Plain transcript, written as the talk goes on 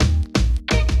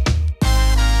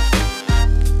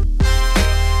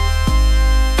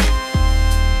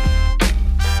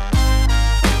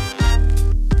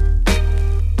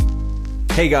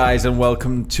Hey guys, and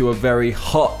welcome to a very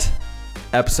hot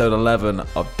episode 11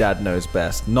 of Dad Knows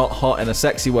Best. Not hot in a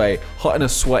sexy way, hot in a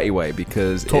sweaty way,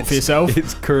 because Talk for yourself.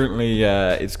 It's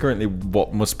currently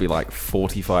what must be like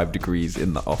 45 degrees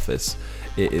in the office.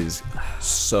 It is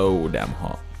so damn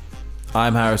hot.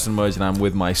 I'm Harrison Mudge, and I'm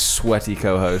with my sweaty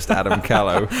co-host Adam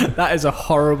Callow. That is a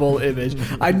horrible image.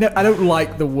 I don't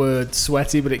like the word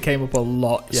sweaty, but it came up a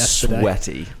lot yesterday.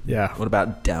 Sweaty. Yeah. What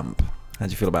about damp? How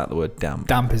do you feel about the word damp?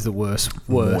 Damp is the worst.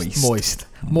 Moist.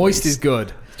 Moist is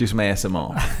good. Do some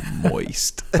ASMR.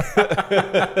 Moist.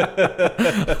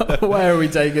 Where are we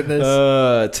taking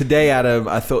this? Today, Adam,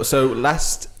 I thought... So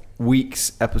last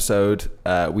week's episode,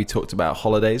 we talked about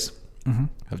holidays. Mm-hmm.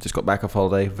 I've just got back off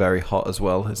holiday. Very hot as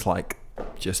well. It's like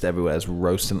just everywhere's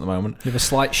roasting at the moment. You have a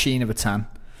slight sheen of a tan.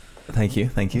 Thank you.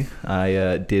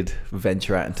 I did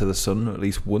venture out into the sun at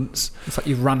least once. It's like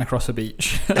you ran across a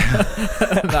beach.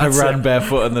 I ran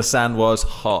barefoot and the sand was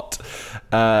hot.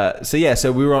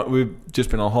 So we've just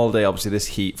been on holiday. Obviously, this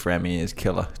heat for Emmy is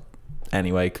killer.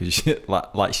 Anyway, because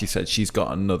like she said, she's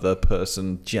got another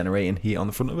person generating heat on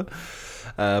the front of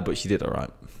her. But she did all right.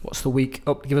 What's the week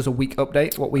up? Give us a week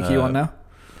update. What week are you on now?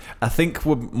 I think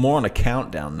we're more on a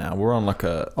countdown now. We're on like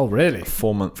a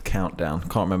 4-month countdown.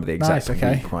 Can't remember the exact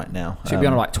week right now. So you'll be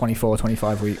on like 24,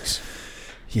 25 weeks.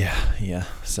 Yeah.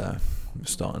 So I'm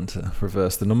starting to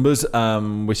reverse the numbers,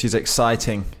 which is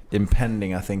exciting.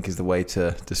 Impending, I think, is the way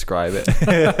to describe it.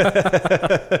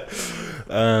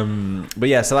 But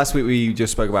yeah, so last week we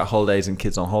just spoke about holidays and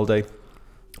kids on holiday.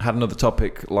 Had another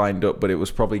topic lined up, but it was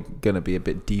probably going to be a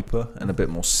bit deeper and a bit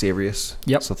more serious.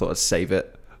 Yep. So I thought I'd save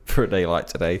it for a day like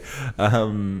today.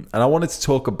 And I wanted to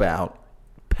talk about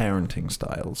parenting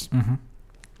styles. Mm-hmm.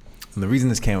 And the reason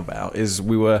this came about is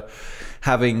we were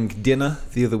having dinner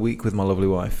the other week with my lovely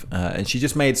wife, and she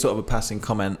just made sort of a passing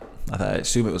comment. I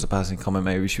assume it was a passing comment.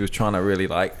 Maybe she was trying to really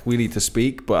we need to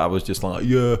speak, but I was just like,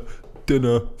 yeah,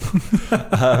 dinner.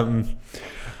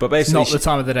 But basically, it's not the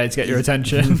time of the day to get your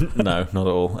attention. No, not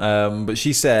at all. But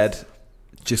she said,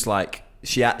 just like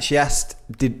she asked,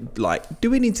 do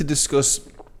we need to discuss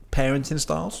parenting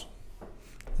styles?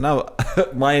 No,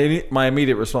 my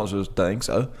immediate response was, don't think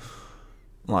so.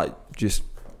 Like, just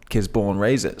kids born,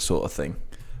 raise it sort of thing.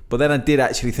 But then I did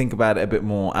actually think about it a bit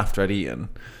more after I'd eaten,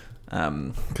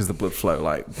 because the blood flow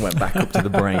went back up to the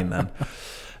brain then.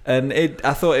 And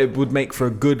I thought it would make for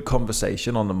a good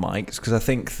conversation on the mics, because I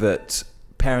think that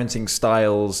parenting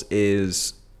styles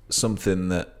is something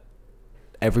that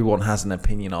everyone has an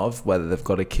opinion of, whether they've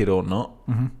got a kid or not.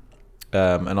 Mm-hmm.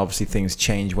 And obviously things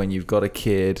change when you've got a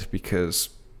kid, because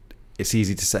it's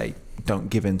easy to say don't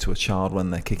give in to a child when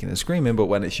they're kicking and screaming, but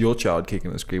when it's your child kicking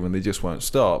and screaming, they just won't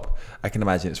stop. I can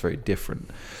imagine it's very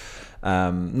different.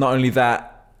 Not only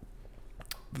that,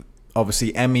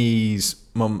 obviously Emmy's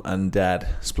mum and dad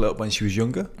split up when she was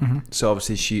younger. Mm-hmm. So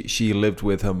obviously she lived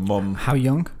with her mum. How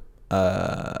young?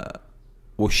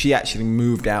 Well, she actually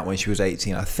moved out when she was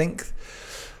 18. I think,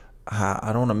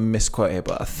 I don't want to misquote here,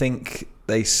 but I think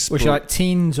they split. Was she like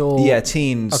teens or? Yeah,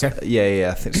 teens. Okay.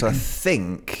 Yeah. I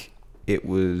think it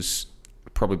was,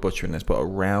 probably butchering this, but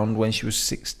around when she was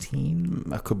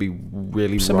 16. I could be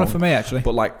really Similar wrong. For me, actually.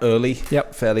 But like early.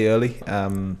 Yep. Fairly early.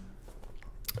 And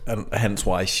hence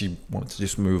why she wanted to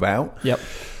just move out. Yep.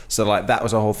 So that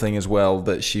was a whole thing as well,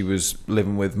 that she was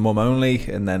living with mum only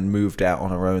and then moved out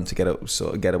on her own to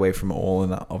get away from it all.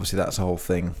 And obviously that's a whole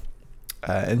thing.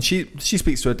 And she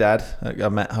speaks to her dad.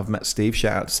 I've met Steve.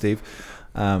 Shout out to Steve.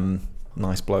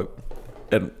 Nice bloke.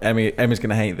 And Emmy's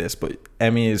going to hate this, but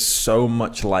Emmy is so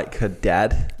much like her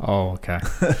dad. Oh, okay.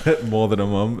 More than her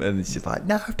mum. And she's like,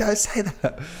 no, don't say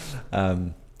that.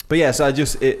 But yeah, so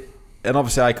and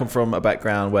obviously I come from a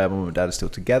background where mum and dad are still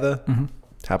together, mm-hmm.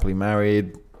 happily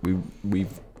married.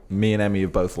 Me and Emmy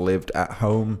have both lived at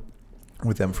home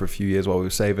with them for a few years while we were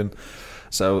saving.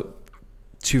 So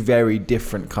two very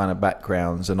different kind of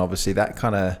backgrounds, and obviously that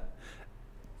kind of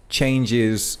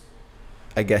changes,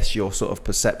 I guess, your sort of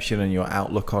perception and your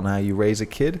outlook on how you raise a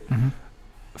kid. Mm-hmm.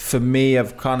 For me,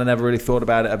 I've kind of never really thought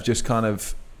about it. I've just kind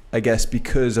of, I guess,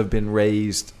 because I've been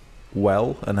raised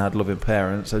well and had loving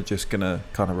parents, I'm just going to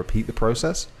kind of repeat the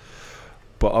process.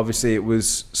 But obviously it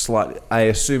was I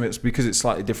assume it's because it's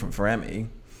slightly different for Emmy.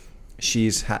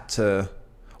 She's actually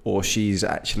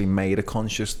made a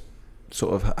conscious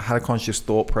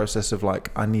thought process of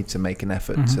I need to make an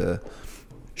effort mm-hmm. to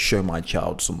show my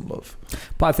child some love.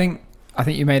 But I think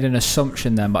you made an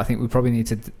assumption then, but I think we probably need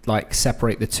to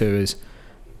separate the two, as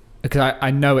because I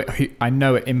know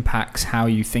it impacts how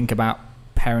you think about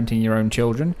parenting your own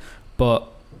children, but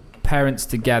parents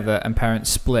together and parents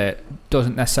split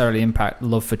doesn't necessarily impact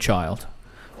love for child.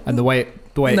 And the way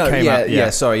the way no, it came yeah, out. yeah.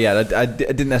 Sorry, yeah. I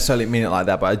didn't necessarily mean it like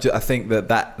that, but I think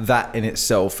that in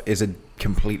itself is a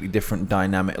completely different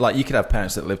dynamic. Like you could have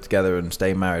parents that live together and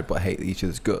stay married but hate each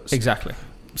other's guts. Exactly.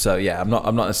 So yeah, I'm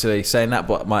not necessarily saying that,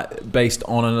 but based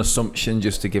on an assumption,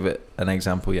 just to give it an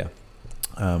example, yeah.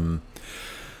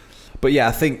 But yeah,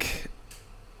 I think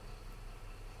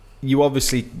you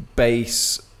obviously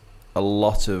base a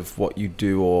lot of what you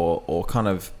do, or kind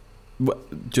of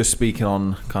just speaking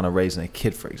on kind of raising a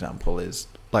kid, for example, is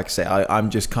like I say,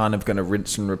 I'm just kind of going to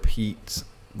rinse and repeat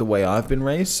the way I've been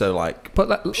raised. So like, but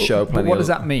what does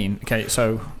that mean? Okay,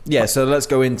 so yeah, so let's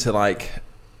go into like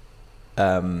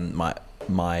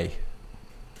my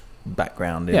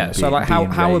background in so like how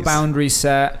are raised. boundaries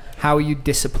set, how are you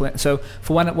disciplined? So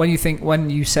for when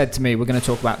you said to me we're going to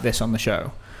talk about this on the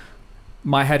show,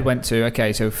 my head went to,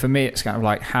 okay, so for me it's kind of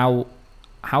like how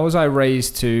was I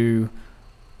raised to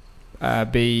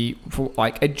be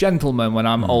like a gentleman when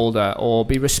I'm older, or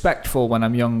be respectful when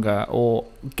I'm younger, or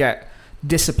get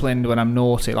disciplined when I'm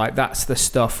naughty. Like that's the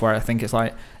stuff where I think it's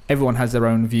like everyone has their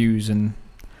own views, and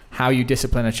how you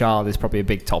discipline a child is probably a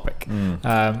big topic.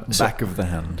 Back of the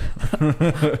hand.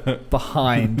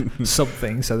 Behind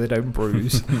something so they don't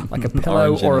bruise, like a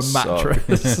pillow or a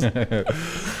mattress.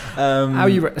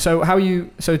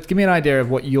 So give me an idea of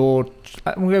what your,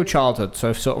 we'll go childhood,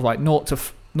 so sort of like 0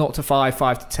 to 5,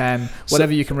 5 to 10,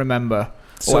 whatever you can remember,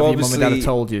 or whatever your mum and dad have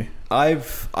told you.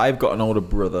 I've got an older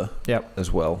brother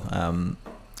as well.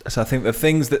 So I think the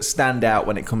things that stand out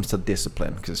when it comes to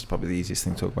discipline, because it's probably the easiest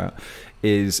thing to talk about,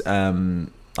 is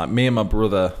like me and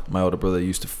my older brother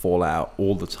used to fall out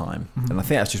all the time. And I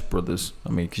think that's just brothers. I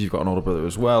mean, because you've got an older brother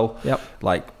as well.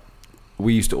 Like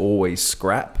we used to always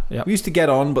scrap. We used to get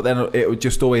on, but then it would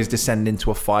just always descend into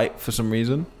a fight for some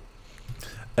reason.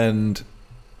 And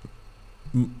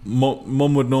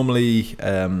mum would normally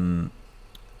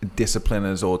discipline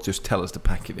us or just tell us to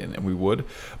pack it in, and we would.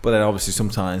 But then obviously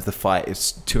sometimes the fight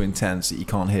is too intense that you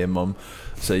can't hear mum,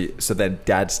 so then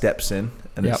dad steps in,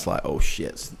 and it's like, oh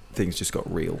shit, things just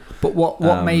got real. But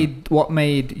what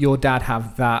made your dad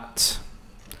have that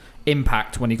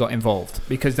impact when he got involved?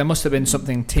 Because there must have been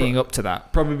something teeing up to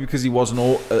that. Probably because he wasn't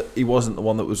the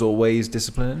one that was always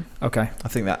disciplining. Okay. I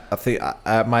think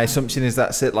my assumption is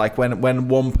that's it. Like when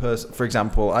one person, for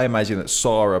example, I imagine that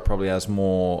Sarah probably has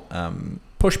more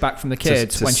pushback from the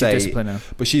kids when she disciplines them.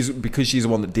 But because she's the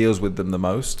one that deals with them the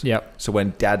most. Yep. So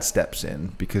when dad steps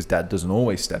in, because dad doesn't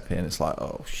always step in, it's like,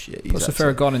 oh shit. Puts a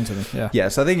fair gun into them. Yeah. Yeah.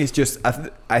 So I think it's just,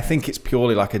 I think it's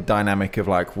purely like a dynamic of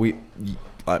like,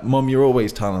 like, mum, you're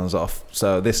always telling us off,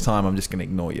 so this time I'm just going to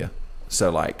ignore you.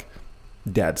 So like,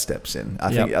 dad steps in.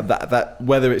 I think that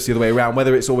whether it's the other way around,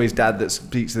 whether it's always dad that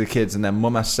speaks to the kids and then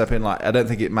mum has to step in, like I don't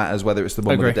think it matters whether it's the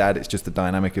mum or the dad. It's just the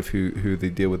dynamic of who they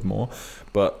deal with more.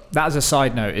 But that, as a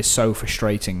side note, is so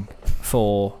frustrating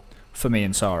for me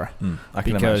and Sarah,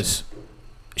 because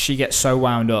she gets so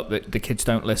wound up that the kids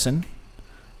don't listen,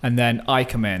 and then I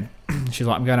come in. She's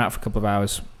like, I'm going out for a couple of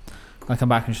hours. I come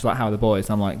back and she's like, how are the boys?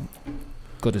 And I'm like,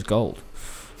 good as gold,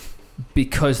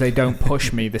 because they don't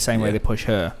push me the same way they push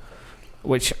her,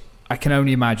 which I can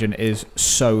only imagine is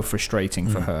so frustrating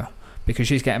for her, because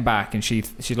she's getting back and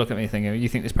she's looking at me thinking, you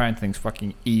think this parenting thing's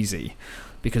fucking easy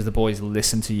because the boys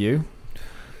listen to you,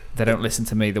 they don't listen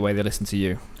to me the way they listen to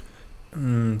you.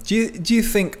 Do you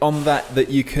think on that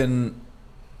you can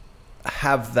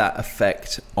have that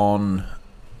effect on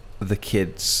the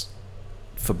kids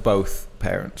for both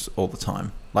parents all the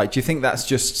time? Like, do you think that's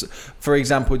just, for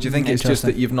example, do you think it's just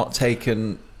that you've not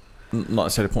taken, not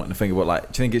necessarily pointing the finger, but like, do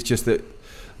you think it's just that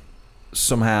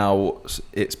somehow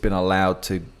it's been allowed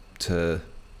to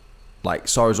like,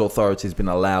 Sarah's authority has been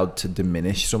allowed to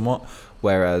diminish somewhat,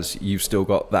 whereas you've still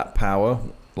got that power?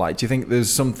 Like, do you think there's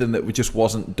something that just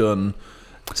wasn't done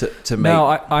to make? No,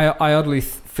 I oddly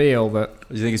feel that.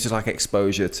 Do you think it's just like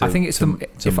exposure to? I think it's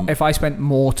if I spent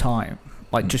more time,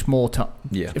 like just more time.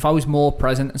 Yeah. If I was more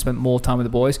present and spent more time with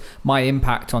the boys, my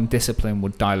impact on discipline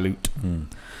would dilute.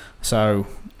 So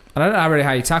I don't know really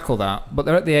how you tackle that, but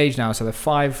they're at the age now, so they're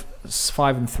 5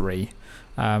 and 3,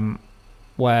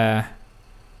 where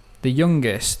the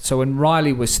youngest. So when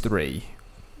Riley was 3.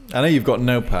 I know you've got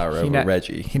no power over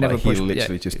Reggie. He never pushed. He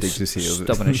literally just digs his heels.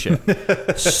 Stubborn as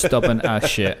shit. Stubborn as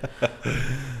shit.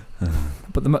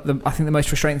 But I think the most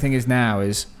frustrating thing is now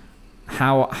is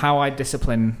how I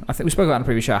discipline. I think we spoke about it in the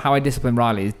previous show. How I discipline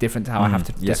Riley is different to how I have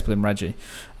to discipline Reggie,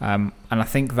 and I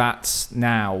think that's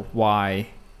now why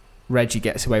Reggie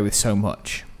gets away with so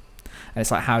much. And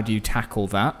it's like, how do you tackle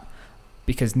that?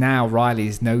 Because now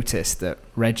Riley's noticed that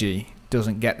Reggie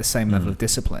doesn't get the same level of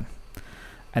discipline.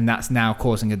 And that's now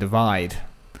causing a divide,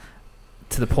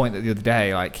 to the point that the other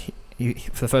day, like,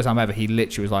 for the first time ever, he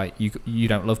literally was like, you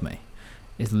don't love me,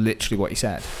 is literally what he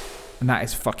said. And that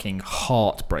is fucking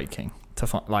heartbreaking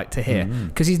to hear.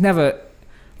 Because he's never,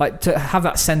 like, to have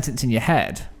that sentence in your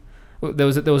head. There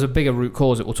was a bigger root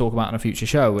cause that we'll talk about in a future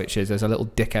show, which is there's a little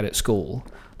dickhead at school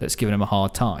that's giving him a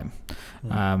hard time.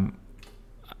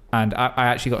 And I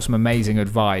actually got some amazing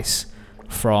advice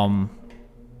from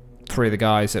 3 of the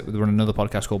guys that run another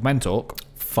podcast called Men Talk.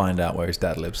 Find out where his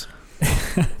dad lives.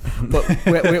 But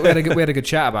we had a good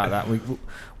chat about that.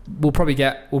 We'll probably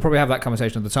have that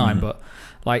conversation at the time. But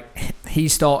like,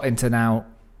 he's starting to now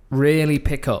really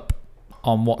pick up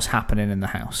on what's happening in the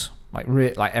house, like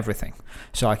everything.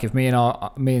 So like, if me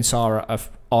and Sarah are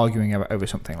arguing over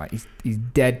something, like he's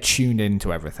dead tuned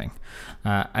into everything,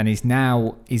 and he's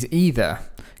either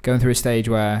going through a stage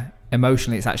where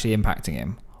emotionally it's actually impacting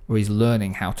him, or he's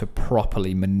learning how to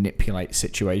properly manipulate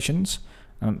situations.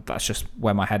 And that's just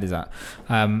where my head is at.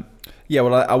 Yeah,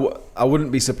 well, I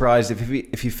wouldn't be surprised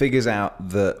if he figures out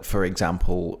that, for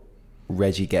example,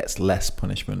 Reggie gets less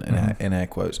punishment in air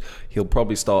quotes. He'll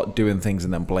probably start doing things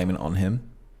and then blaming it on him,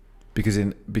 because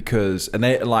I've had.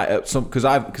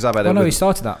 Oh no, he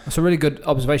started that. That's a really good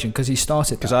observation, because he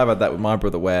started. Because I've had that with my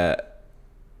brother, where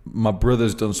my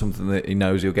brother's done something that he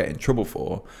knows he'll get in trouble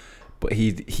for, but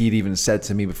he'd even said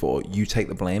to me before, "You take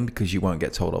the blame because you won't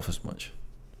get told off as much."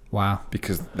 Wow.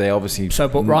 Because they obviously...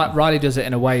 But Riley does it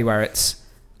in a way where it's,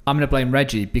 I'm going to blame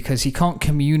Reggie because he can't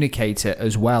communicate it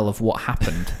as well of what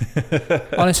happened.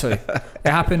 Honestly, it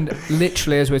happened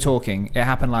literally as we're talking. It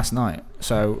happened last night.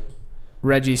 So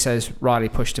Reggie says Riley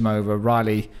pushed him over.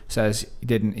 Riley says he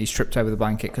didn't. He's tripped over the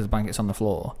blanket because the blanket's on the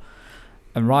floor.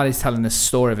 And Riley's telling the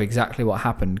story of exactly what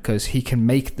happened, because he can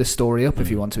make the story up if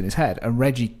he wants to in his head. And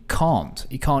Reggie can't.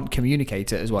 He can't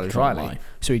communicate it as well as Riley. Lie.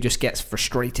 So he just gets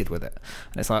frustrated with it.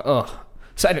 And it's like, oh.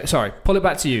 So anyway, sorry, pull it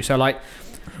back to you. So like,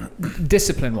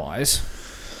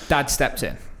 discipline-wise, Dad stepped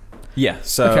in. Yeah,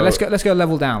 so... Okay, let's go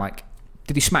level down. Like,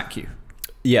 did he smack you?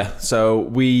 Yeah, so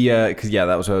we... Because,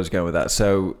 that was where I was going with that.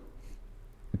 So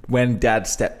when Dad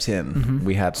stepped in,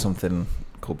 we had something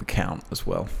called the count as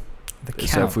well. The count.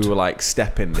 So if we were like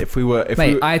stepping,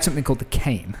 I had something called the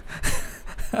cane.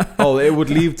 Oh, it would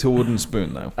lead to a wooden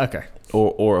spoon though. Okay.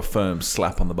 Or a firm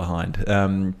slap on the behind.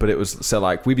 But it was so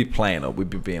like we'd be playing up, we'd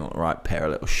be being like, right pair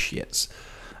of little shits.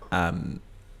 And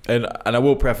I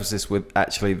will preface this with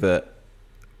actually the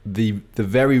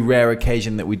very rare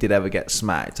occasion that we did ever get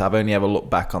smacked. I've only ever looked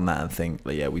back on that and think,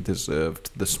 yeah, we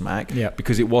deserved the smack. Yeah.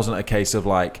 Because it wasn't a case of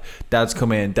like Dad's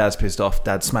come in, Dad's pissed off,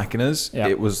 Dad's smacking us. Yeah.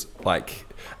 It was like,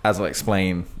 as I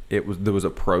explained, there was a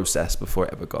process before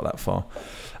it ever got that far.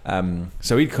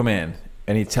 So he'd come in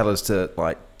and he'd tell us to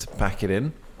pack it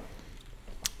in,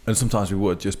 and sometimes we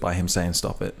would, just by him saying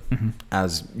stop it,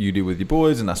 as you do with your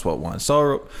boys, and that's what winds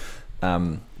Sarah up.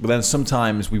 But then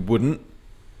sometimes we wouldn't.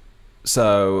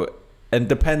 So, and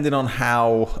depending on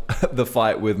how the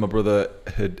fight with my brother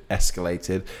had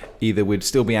escalated, either we'd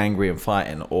still be angry and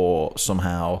fighting, or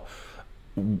somehow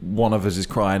one of us is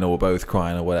crying, or we're both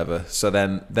crying, or whatever. So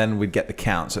then we'd get the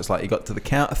count. So it's like you got to the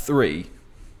count of 3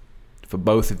 for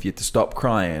both of you to stop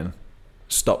crying,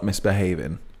 stop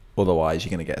misbehaving, otherwise you're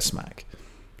going to get a smack.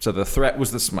 So the threat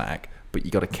was the smack, but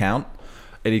you got to count,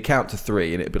 and you count to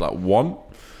 3, and it'd be like 1,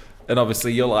 and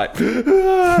obviously you're like you're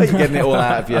getting it all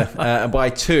out of you, and by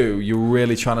 2 you're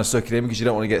really trying to suck it in because you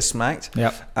don't want to get smacked.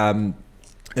 Yep. And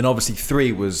obviously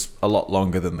 3 was a lot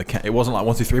longer than the count. It wasn't like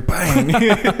 1, 2, 3, bang.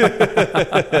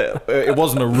 It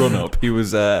wasn't a run up. He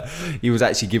was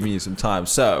actually giving you some time.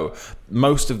 So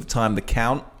most of the time the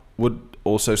count would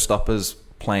also stop us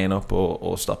playing up,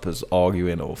 or stop us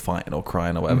arguing or fighting or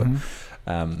crying or whatever.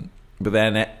 But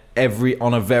then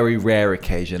on a very rare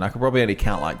occasion, I could probably only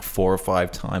count like 4 or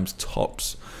 5 times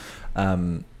tops,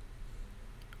 that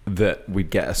we'd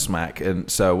get a smack.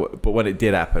 And so, but when it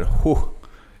did happen,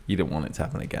 you didn't want it to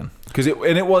happen again, because it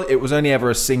was only ever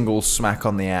a single smack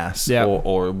on the ass,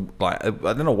 or like, I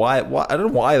don't know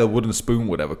why the wooden spoon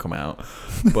would ever come out,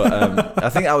 but I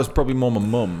think that was probably more my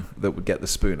mum that would get the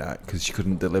spoon out, because she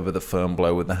couldn't deliver the firm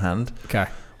blow with the hand. Okay.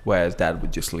 Whereas Dad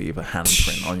would just leave a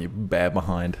handprint on your bare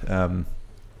behind.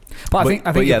 But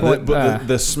I think yeah,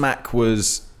 the smack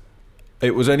was,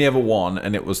 it was only ever 1,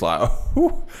 and it was like,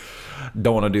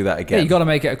 don't want to do that again. Yeah, you got to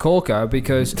make it a corker,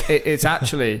 because it's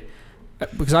actually,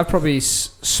 because I've probably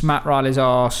smacked Riley's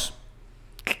arse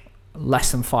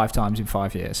less than 5 times in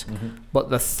 5 years,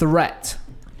 but the threat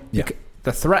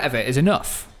of it is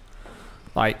enough.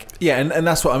 Like, yeah, and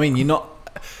that's what I mean. You're not.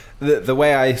 The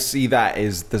way I see that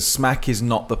is the smack is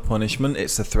not the punishment,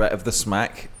 it's the threat of the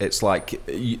smack. It's like,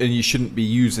 and you shouldn't be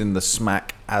using the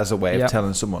smack as a way of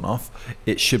telling someone off.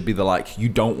 It should be you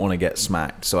don't want to get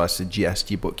smacked, so I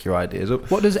suggest you book your ideas up.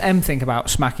 What does Em think about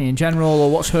smacking in general, or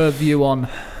what's her view on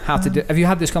how to do? Have you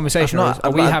had this conversation, or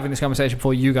are we having this conversation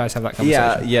before you guys have that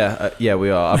conversation? Yeah, we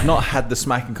are. I've not had the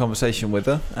smacking conversation with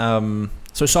her.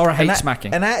 So Sarah hates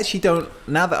smacking, and I actually don't.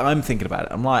 Now that I'm thinking about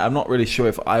it, I'm not really sure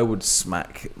if I would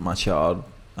smack my child.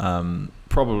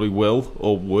 Probably will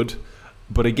or would.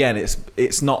 But again,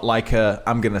 it's not like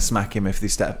I'm going to smack him if he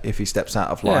steps out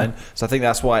of line. Yeah. So I think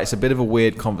that's why it's a bit of a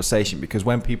weird conversation, because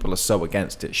when people are so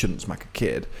against it, shouldn't smack a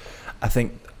kid.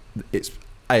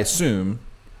 I assume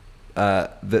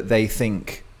that they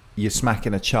think you're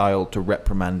smacking a child to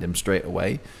reprimand him straight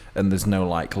away, and there's no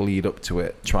lead up to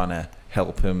it, trying to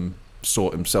help him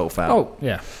sort himself out. Oh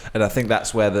yeah. And I think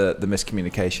that's where the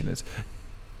miscommunication is.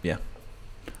 Yeah.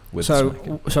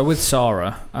 So with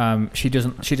Sarah, she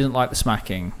doesn't like the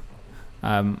smacking,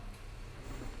 and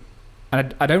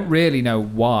I don't really know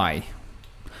why.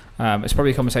 It's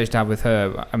probably a conversation to have with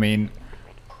her. I mean,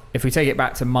 if we take it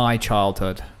back to my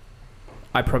childhood,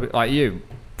 I probably, like you,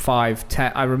 5,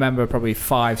 10. I remember probably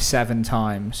 5, 7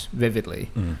 times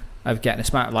vividly of getting a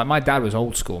smack. Like my dad was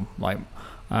old school. Like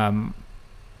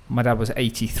my dad was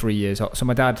 83 years old. So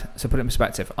to put it in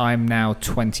perspective, I'm now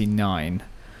 29.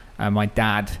 My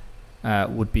dad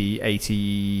would be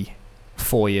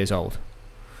 84 years old.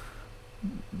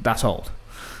 That's old.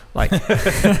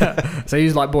 So he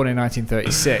was born in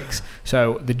 1936.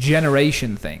 So the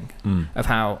generation thing of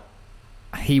how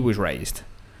he was raised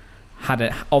had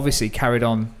it obviously carried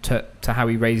on to how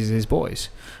he raises his boys.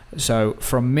 So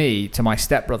from me to my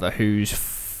stepbrother, who's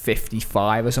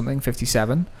 55 or something,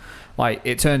 57.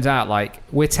 It turns out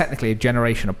we're technically a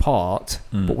generation apart,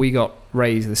 but we got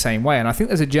raised the same way. And I think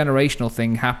there's a generational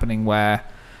thing happening where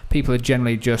people are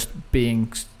generally just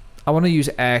being, I want to use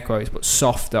air quotes, but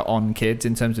softer on kids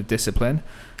in terms of discipline.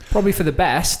 Probably for the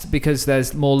best, because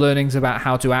there's more learnings about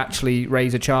how to actually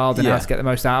raise a child and how to get the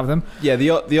most out of them. Yeah,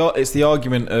 it's the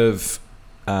argument of,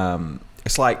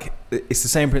 it's the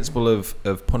same principle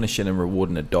of punishing and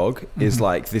rewarding a dog. Is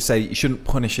they say you shouldn't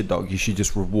punish a dog, you should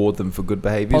just reward them for good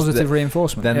behaviours. Positive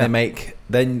reinforcement. Then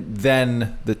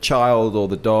then the child or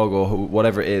the dog or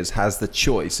whatever it is has the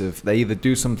choice of they either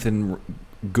do something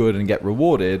good and get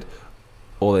rewarded,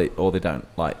 or they don't.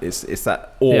 It's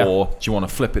that, or do you want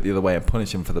to flip it the other way and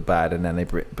punish them for the bad, and then they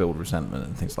build resentment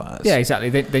and things like that. Yeah, exactly.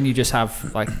 Then you just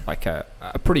have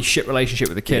a pretty shit relationship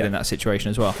with the kid in that situation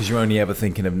as well, because you're only ever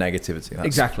thinking of negativity.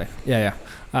 Exactly. Yeah.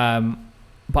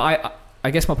 But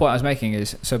I guess my point I was making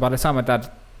is, so by the time my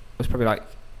dad was probably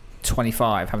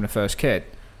 25 having a first kid,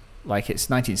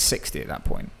 it's 1960 at that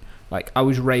point. I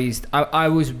was raised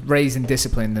and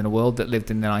disciplined in a world that lived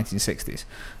in the 1960s.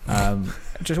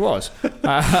 It just was.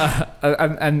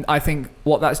 And I think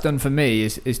what that's done for me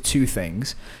is two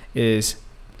things. Is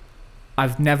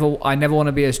I never want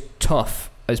to be as tough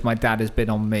as my dad has been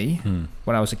on me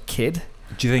when I was a kid.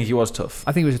 Do you think he was tough?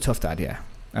 I think he was a tough dad, yeah.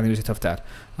 I think he was a tough dad.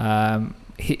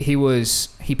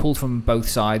 He pulled from both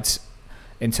sides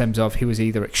in terms of he was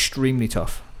either extremely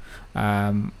tough.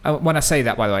 When I say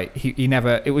that, by the way,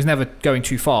 it was never going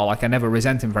too far. I never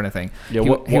resent him for anything. Yeah.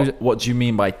 What do you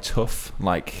mean by tough?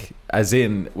 As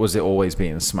in, was it always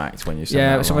being smacked when you said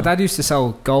that? Yeah. So my dad used to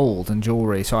sell gold and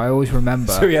jewelry, so I always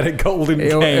remember. So he had a golden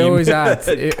cane. He always had.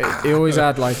 He always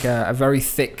had a very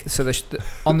thick. So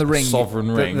on the ring, sovereign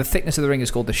ring. The thickness of the ring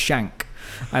is called the shank,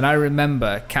 and I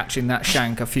remember catching that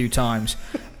shank a few times,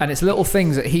 and it's little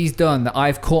things that he's done that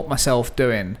I've caught myself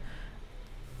doing,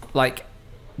 my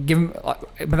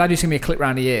dad used to give me a clip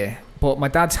round the ear, but my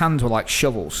dad's hands were like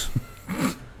shovels.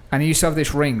 And he used to have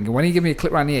this ring. When he gave me a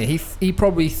clip round the ear, he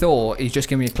probably thought he's just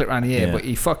giving me a clip round the ear, but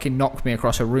he fucking knocked me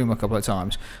across a room a couple of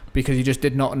times because he just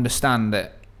did not understand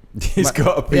that. He's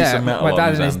got a piece of metal on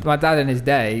his hand. My dad in his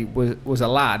day was a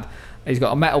lad. He's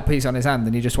got a metal piece on his hand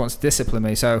and he just wants to discipline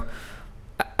me. So,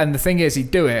 and the thing is,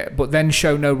 he'd do it, but then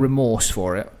show no remorse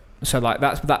for it. So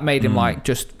that made him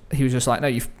he was just like, no,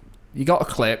 you got a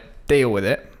clip, deal with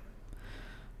it.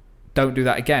 Don't do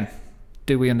that again.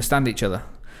 Do we understand each other?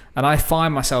 And I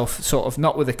find myself sort of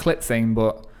not with the clip thing,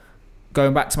 but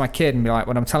going back to my kid and be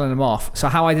when I'm telling them off. So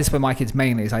how I discipline my kids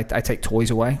mainly is I take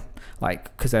toys away,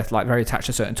 because they're very attached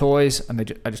to certain toys, and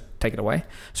I just take it away.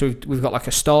 So we've got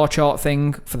a star chart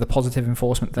thing for the positive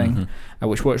enforcement thing,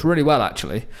 which works really well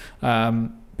actually,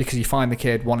 because you find the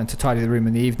kid wanting to tidy the room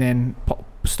in the evening,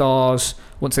 stars.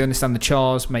 Once they understand the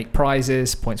chars, make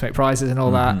prizes, points make prizes and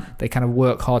all that. They kind of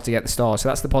work hard to get the stars. So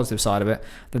that's the positive side of it.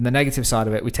 Then the negative side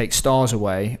of it, we take stars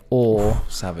away, or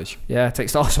savage. Yeah, take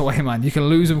stars away, man. You can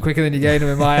lose them quicker than you gain them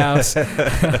in my house.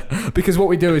 Because what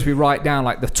we do is we write down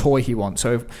like the toy he wants.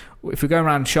 So if we go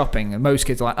around shopping and most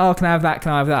kids are like, oh, can I have that?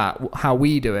 Can I have that? How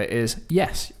we do it is,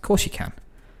 yes, of course you can.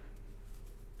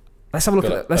 Let's have a look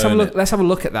at that. Let's have a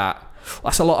look at that.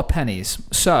 That's a lot of pennies.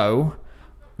 So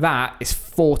that is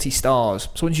 40 stars.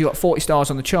 So once you've got 40 stars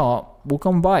on the chart, we'll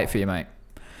come and buy it for you, mate.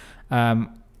 And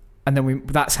then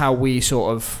that's how we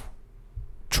sort of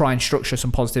try and structure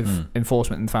some positive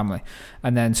enforcement in the family.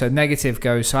 And then so negative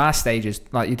goes, so our stages,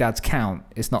 like your dad's count,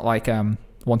 it's not like 1,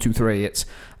 2, 3. It's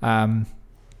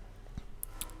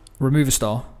remove a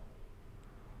star,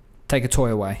 take a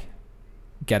toy away,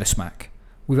 get a smack.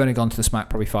 We've only gone to the smack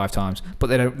probably 5 times, but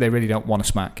they really don't want a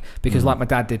smack because like my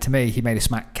dad did to me, he made a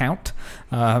smack count.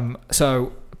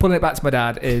 So pulling it back to my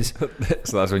dad is...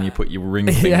 So that's when you put your ring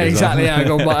fingers yeah, exactly. on.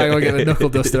 Yeah, I go get the knuckle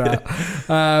duster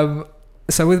out.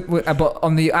 So but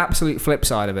on the absolute flip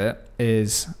side of it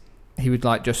is he would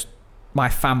like just... My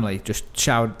family just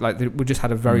showered... Like we just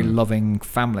had a very loving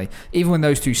family. Even when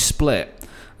those two split.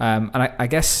 And I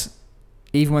guess...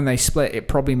 Even when they split, it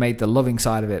probably made the loving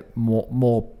side of it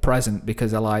more present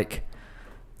because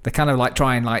they kind of like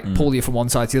try and like pull you from one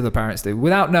side to the other, parents do,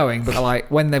 without knowing, but like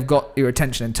when they've got your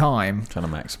attention and time, trying to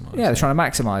maximize. Yeah, they're trying to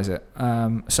maximize it.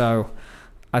 So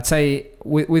I'd say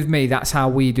with me, that's how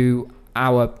we do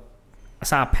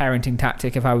that's our parenting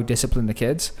tactic of how we discipline the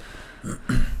kids.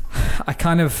 I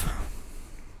kind of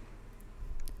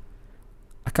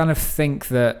think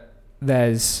that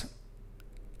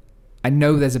I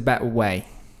know there's a better way.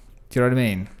 Do you know what I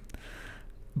mean?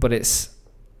 But it's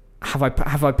have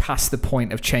I passed the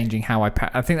point of changing how I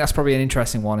think that's probably an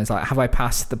interesting one. Is like, have I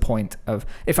passed the point of,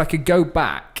 if I could go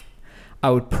back,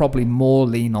 I would probably more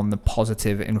lean on the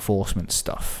positive enforcement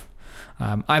stuff.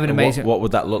 I have an amazing. What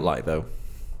would that look like though?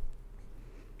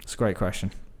 It's a great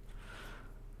question.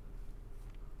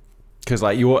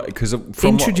 Because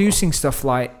introducing stuff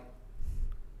like,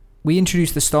 we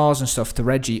introduced the stars and stuff to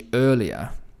Reggie earlier.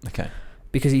 Okay.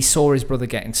 Because he saw his brother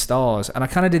getting stars. And I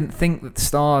kind of didn't think that the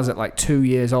stars at like 2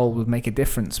 years old would make a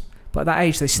difference. But at that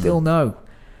age, they still know.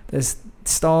 There's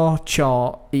star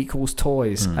chart equals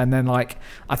toys. And then like,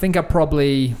 I think I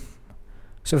probably...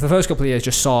 So for the first couple of years,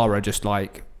 just Sarah just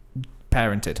like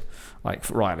parented. Like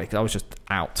Riley, because I was just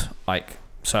out. Like,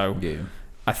 so yeah.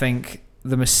 I think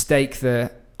the mistake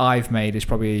that I've made is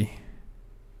probably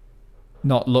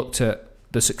not looked at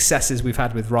the successes we've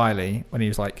had with Riley when he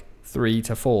was like 3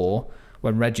 to 4,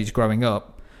 when Reggie's growing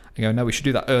up, and go, no, we should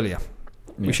do that earlier.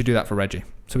 Yeah. We should do that for Reggie.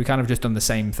 So we kind of just done the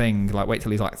same thing, like wait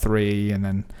till he's like 3, and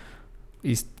then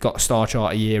he's got a star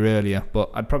chart a year earlier. But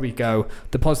I'd probably go,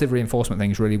 the positive reinforcement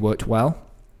things really worked well.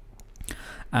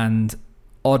 And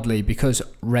oddly, because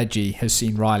Reggie has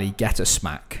seen Riley get a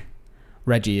smack,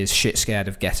 Reggie is shit scared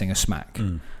of getting a smack.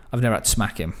 I've never had to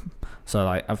smack him. So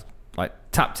like, I've like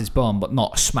tapped his bum, but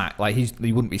not a smack. Like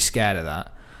he wouldn't be scared of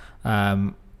that.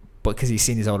 But because he's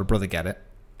seen his older brother get it,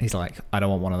 he's like, I don't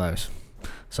want one of those.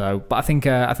 So, but I think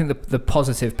the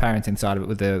positive parenting side of it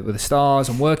with the stars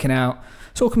and working out,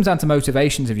 it all comes down to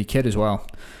motivations of your kid as well.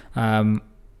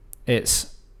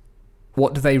 It's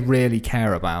what do they really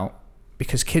care about?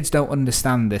 Because kids don't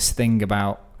understand this thing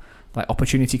about like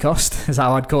opportunity cost, is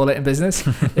how I'd call it in business.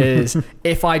 Is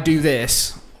if I do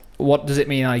this, what does it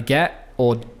mean I get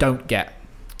or don't get?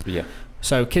 Yeah.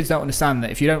 So kids don't understand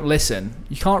that if you don't listen,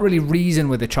 you can't really reason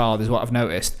with a child, is what I've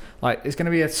noticed. Like, there's going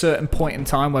to be a certain point in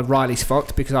time where Riley's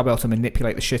fucked because I'll be able to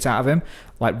manipulate the shit out of him.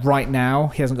 Like, right now,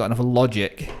 he hasn't got enough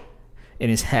logic in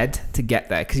his head to get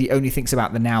there because he only thinks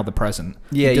about the now, the present.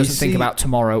 Yeah, he doesn't think about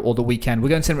tomorrow or the weekend. We're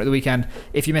going to cinema at the weekend.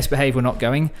 If you misbehave, we're not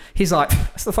going. He's like,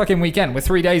 it's the fucking weekend. We're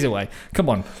 3 days away. Come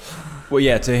on. Well,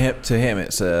 yeah, to him,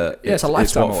 it's a lifetime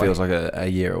it's what away. Feels like a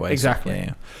year away. Exactly. So,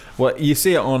 yeah. Well, you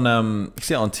see it on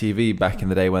TV back in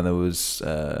the day when there was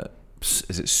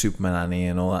is it Superman Annie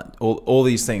and all that, all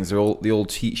these things. They all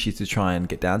teach you to try and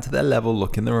get down to their level,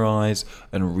 look in their eyes,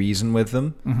 and reason with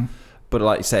them. Mm-hmm. But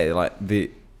like you say, like their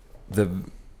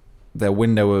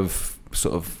window of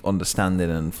sort of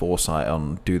understanding and foresight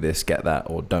on do this, get that,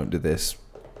 or don't do this,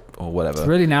 or whatever. It's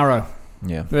really narrow.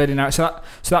 Yeah, really narrow. So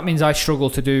that means I struggle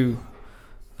to do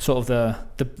sort of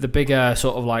the bigger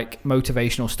sort of like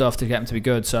motivational stuff to get them to be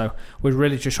good. So we're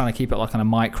really just trying to keep it like on a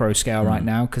micro scale right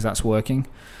now because that's working.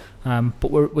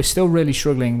 But we're still really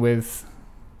struggling with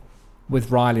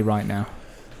Riley right now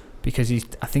because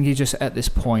I think he's just at this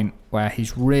point where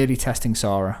he's really testing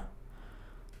Sarah,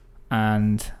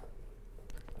 and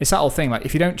it's that whole thing like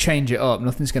if you don't change it up,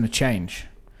 nothing's going to change.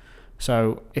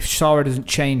 So if Sarah doesn't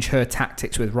change her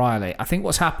tactics with Riley, I think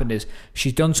what's happened is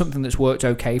she's done something that's worked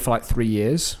okay for like 3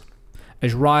 years.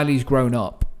 As Riley's grown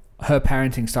up, her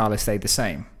parenting style has stayed the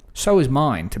same. So is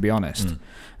mine, to be honest.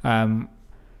 But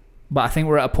I think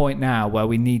we're at a point now where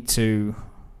we need to,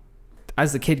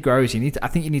 as the kid grows, you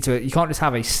can't just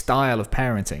have a style of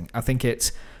parenting. I think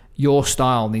it's your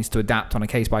style needs to adapt on a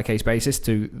case-by-case basis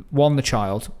to, one, the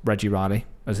child, Reggie Riley,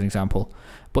 as an example,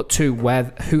 but two,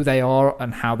 who they are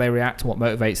and how they react and what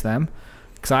motivates them.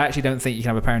 Because I actually don't think you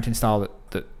can have a parenting style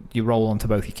that you roll onto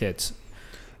both your kids.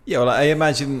 Yeah, well, I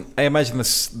imagine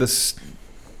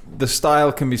the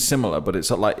style can be similar, but it's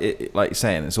not like you're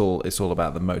saying, it's all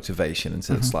about the motivation. And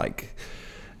so it's like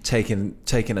taking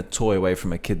a toy away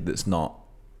from a kid that's not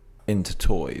into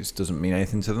toys doesn't mean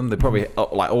anything to them. They probably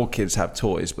like all kids have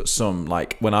toys, but some,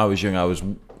 like when I was young, I was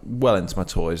well into my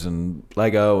toys and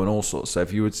Lego and all sorts. So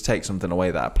if you were to take something away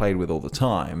that I played with all the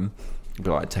time, it'd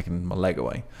be like taking my leg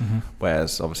away.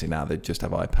 Whereas obviously now they just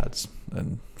have iPads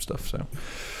and stuff. So,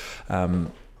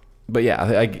 but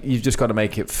yeah, you've just got to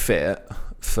make it fit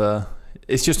for.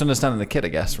 It's just understanding the kid, I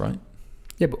guess, right?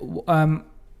 Yeah, but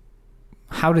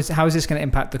how is this going to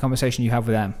impact the conversation you have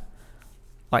with them?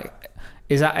 Like,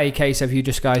 is that a case of you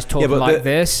just guys talking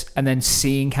this and then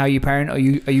seeing how you parent? Or are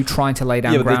you trying to lay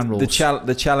down ground rules?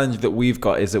 The challenge that we've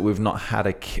got is that we've not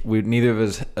had neither of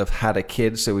us have had a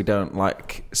kid, so we don't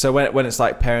like. So when it's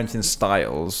like parenting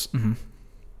styles,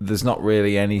 there's not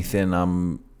really anything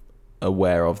I'm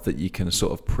aware of that you can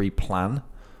sort of pre-plan.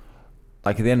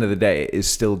 Like at the end of the day, it is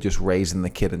still just raising the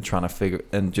kid and trying to figure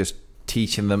and just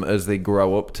teaching them as they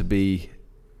grow up to be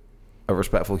a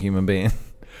respectful human being.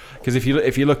 Because if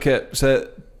you look at, so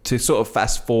to sort of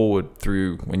fast forward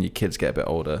through when your kids get a bit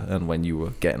older and when you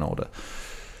were getting older,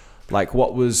 like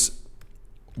what was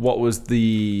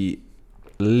the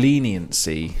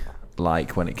leniency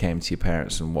like when it came to your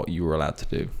parents and what you were allowed to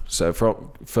do? So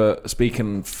for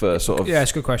speaking for sort of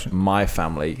it's a good question. My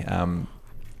family,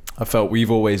 I felt we've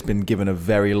always been given a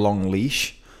very long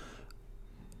leash.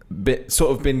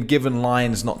 Been given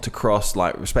lines not to cross,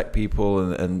 like respect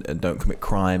people and don't commit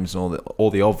crimes and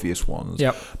all the obvious ones.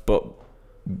 Yep. But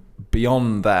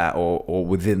beyond that or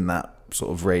within that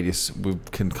sort of radius, we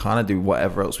can kind of do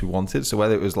whatever else we wanted. So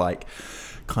whether it was like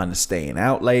kind of staying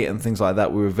out late and things like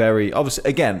that, we were very obviously,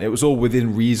 again, it was all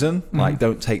within reason, like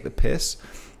don't take the piss.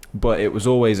 But it was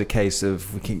always a case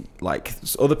of, we can, like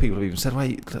other people have even said, well,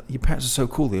 your parents are so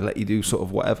cool, they let you do sort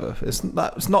of whatever. It's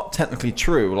not technically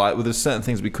true. Like, well, there's certain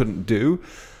things we couldn't do,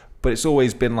 but it's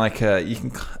always been like you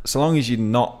can, so long as you're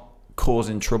not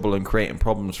causing trouble and creating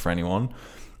problems for anyone,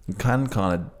 you can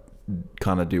kind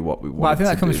of do what we want. Well, I think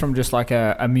that comes from just like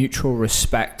a mutual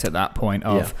respect at that point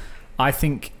of, I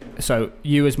think, so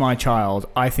you as my child,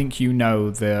 I think you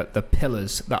know the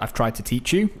pillars that I've tried to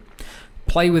teach you.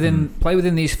 Play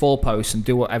within these 4 posts and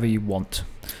do whatever you want.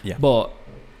 Yeah. But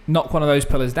knock one of those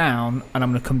pillars down, and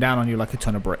I'm going to come down on you like a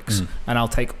ton of bricks, and I'll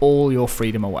take all your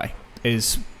freedom away.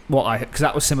 Is what because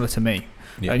that was similar to me.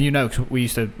 Yeah. And cause we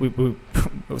used to, we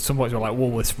at some point we were like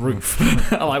Woolworth's roof.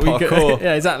 Like we could,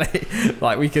 yeah, exactly.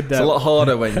 Like we could. It's a lot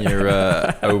harder when you're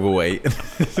overweight.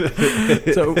 So like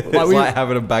it's like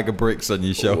having a bag of bricks on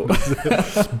your shoulders.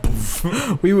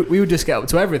 we would just get up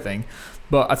to everything,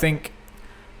 but I think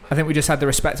we just had the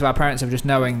respect of our parents of just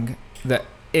knowing that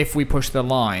if we pushed the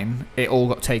line, it all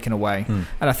got taken away. And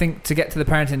I think to get to the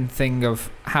parenting thing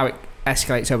of how it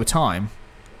escalates over time,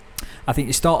 I think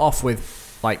you start off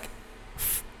with like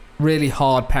really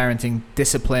hard parenting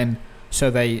discipline,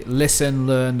 so they listen,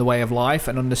 learn the way of life,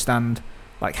 and understand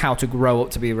like how to grow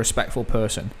up to be a respectful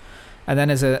person. And then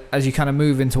as you kind of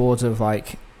move in towards of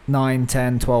like 9,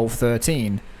 10, 12,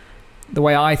 13, the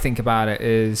way I think about it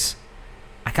is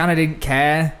I kind of didn't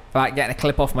care about getting a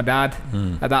clip off my dad.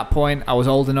 At that point, I was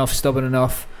old enough, stubborn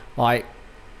enough. Like,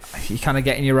 you kind of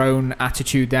get in your own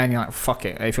attitude then. You're like, fuck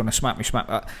it. If you want to smack me, smack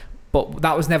that. But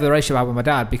that was never the relationship I had with my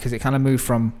dad, because it kind of moved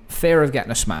from fear of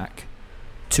getting a smack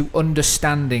to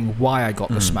understanding why I got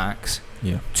the smacks,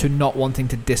 to not wanting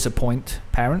to disappoint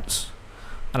parents.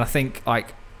 And I think,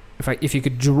 like, if you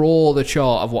could draw the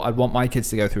chart of what I'd want my kids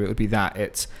to go through, it would be that.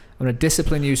 It's, I'm going to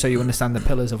discipline you so you understand the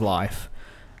pillars of life.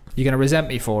 You're going to resent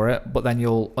me for it, but then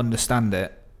you'll understand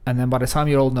it. And then by the time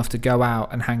you're old enough to go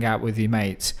out and hang out with your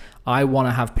mates, I want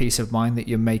to have peace of mind that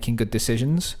you're making good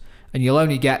decisions. And you'll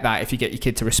only get that if you get your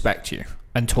kid to respect you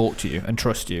and talk to you and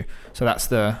trust you. So that's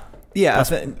the... Yeah, I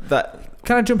think that...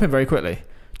 Can I jump in very quickly?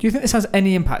 Do you think this has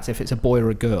any impact if it's a boy or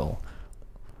a girl?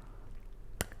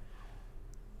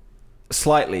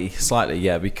 Slightly,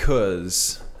 yeah,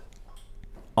 because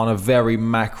on a very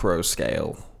macro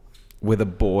scale, with a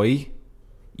boy,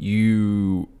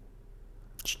 you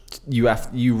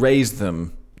you raise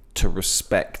them to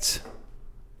respect,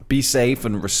 be safe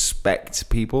and respect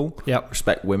people. Yep.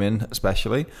 Respect women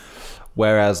especially.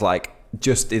 Whereas like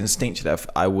just instinctively,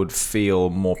 I would feel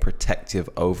more protective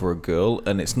over a girl,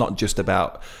 and it's not just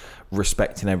about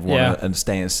respecting everyone and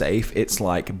staying safe. It's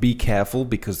like, be careful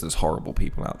because there's horrible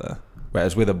people out there.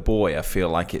 Whereas with a boy, I feel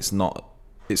like it's not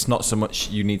so much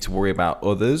you need to worry about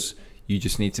others. You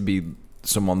just need to be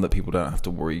someone that people don't have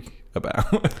to worry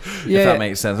about. If that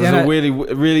makes sense. It's a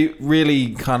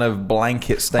really kind of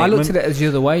blanket statement. I looked at it as the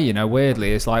other way,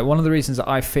 weirdly. It's like one of the reasons that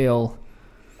I feel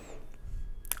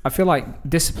like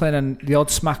discipline and the odd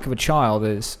smack of a child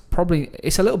is probably,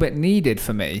 it's a little bit needed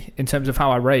for me in terms of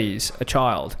how I raise a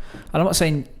child. And I'm not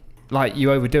saying like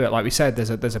you overdo it. Like we said,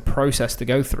 there's a process to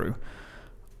go through.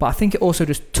 But I think it also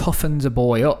just toughens a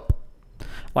boy up.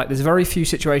 Like there's very few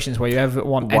situations where you ever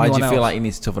want anyone else. Why do you feel like you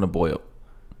need to toughen a boy up?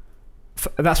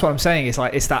 That's what I'm saying. It's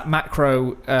like, it's that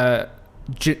macro...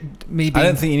 me being, I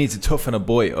don't think you need to toughen a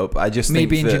boy up. I just think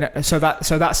that... So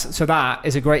that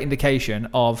is a great indication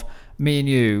of me and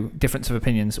you, difference of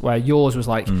opinions, where yours was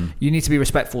like, you need to be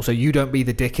respectful so you don't be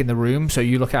the dick in the room, so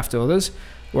you look after others.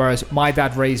 Whereas my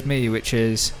dad raised me, which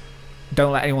is,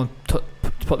 don't let anyone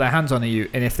put their hands on you,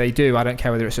 and if they do, I don't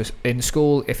care whether it's in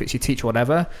school, if it's your teacher,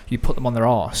 whatever, you put them on their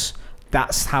arse.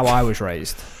 That's how I was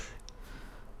raised.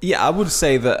 Yeah, I would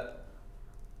say that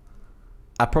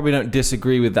I probably don't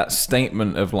disagree with that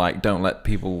statement of like, don't let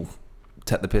people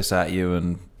take the piss out of you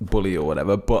and bully or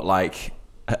whatever, but like,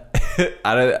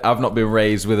 I've not been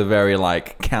raised with a very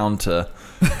like counter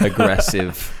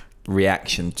aggressive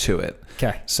reaction to it.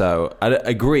 Okay. So I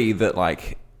agree that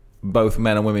like both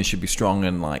men and women should be strong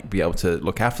and like be able to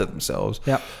look after themselves.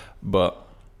 Yeah. But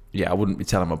yeah, I wouldn't be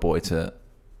telling my boy to.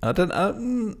 That's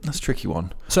a tricky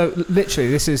one. So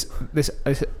literally,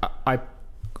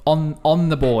 on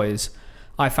the boys,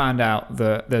 I found out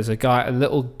that there's a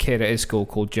little kid at his school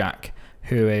called Jack,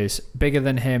 who is bigger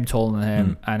than him, taller than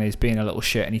him, and is being a little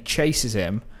shit, and he chases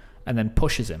him and then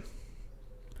pushes him.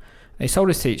 And he's told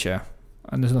his teacher,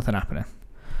 and there's nothing happening.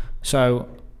 So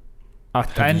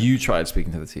have you tried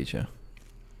speaking to the teacher?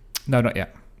 No, not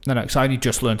yet. No, because I only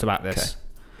just learnt about this.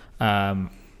 Okay.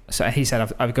 So he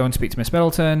said, I've gone to speak to Miss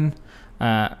Middleton,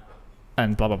 and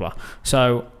blah, blah, blah.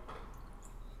 So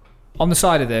on the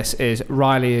side of this is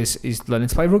Riley is learning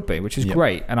to play rugby, which is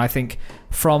great. And I think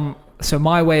so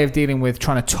my way of dealing with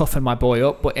trying to toughen my boy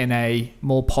up, but in a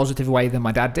more positive way than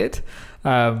my dad did,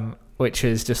 which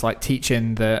is just like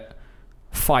teaching that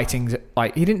fighting's,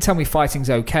 like, he didn't tell me fighting's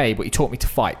okay, but he taught me to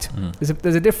fight.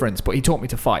 There's a difference, but he taught me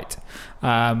to fight.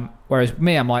 Whereas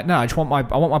me, I'm like, no, I want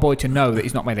my boy to know that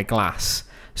he's not made of glass.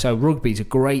 So rugby's a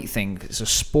great thing. It's a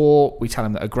sport. We tell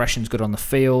him that aggression's good on the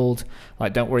field.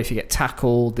 Like, don't worry if you get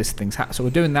tackled. This thing's So we're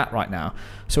doing that right now.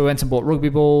 So we went and bought rugby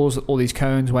balls, all these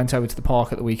cones, went over to the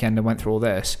park at the weekend and went through all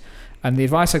this. And the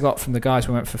advice I got from the guys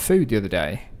we went for food the other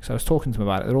day, so I was talking to them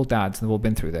about it, they're all dads and they've all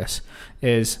been through this,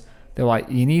 is they're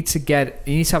like, you need to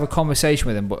have a conversation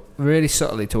with him, but really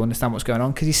subtly to understand what's going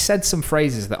on, because he said some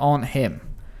phrases that aren't him.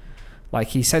 Like,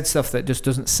 he said stuff that just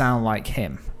doesn't sound like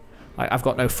him. Like, I've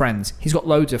got no friends. He's got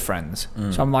loads of friends.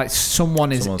 So I'm like,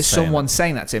 someone's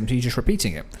saying that to him, so he's just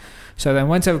repeating it. So then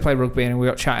went over to play rugby and we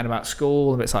got chatting about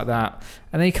school and bits like that.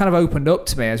 And then he kind of opened up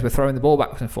to me as we're throwing the ball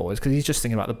backwards and forwards, because he's just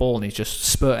thinking about the ball and he's just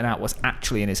spurting out what's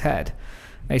actually in his head.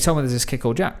 And he told me there's this kid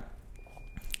called Jack.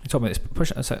 He told me this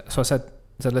push. So I said,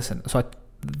 listen. So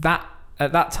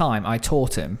at that time, I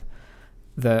taught him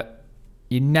that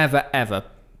you never ever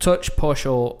touch, push,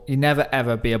 or you never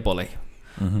ever be a bully.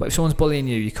 But if someone's bullying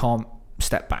you, you can't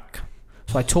step back.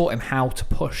 So I taught him how to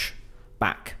push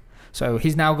back. So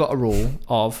he's now got a rule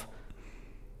of,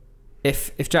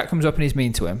 if Jack comes up and he's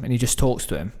mean to him and he just talks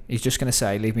to him, he's just going to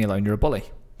say, leave me alone, you're a bully.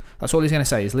 That's all he's going to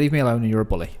say is, leave me alone and you're a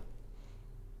bully.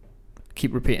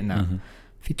 Keep repeating that.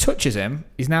 If he touches him,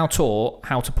 he's now taught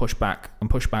how to push back and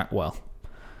push back well.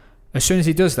 As soon as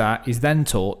he does that, he's then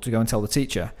taught to go and tell the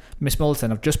teacher, Miss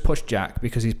Middleton, I've just pushed Jack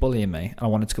because he's bullying me and I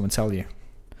wanted to come and tell you.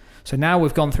 So now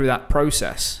we've gone through that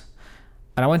process,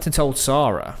 and I went and told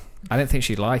Sarah. I didn't think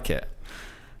she'd like it,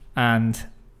 and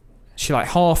she like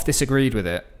half disagreed with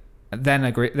it, then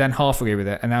half agreed with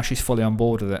it, and now she's fully on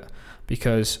board with it,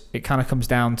 because it kind of comes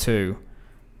down to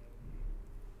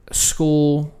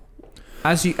school.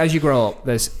 As you grow up,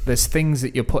 there's things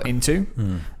that you're put into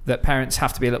that parents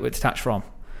have to be a little bit detached from.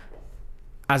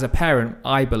 As a parent,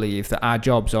 I believe that our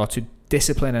jobs are to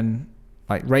discipline and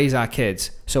like raise our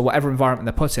kids, so whatever environment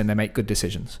they're put in, they make good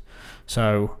decisions.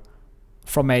 So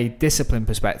from a discipline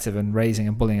perspective and raising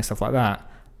and bullying and stuff like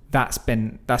that, that's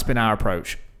been our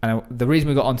approach. And the reason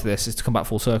we got onto this is to come back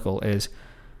full circle, is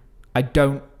I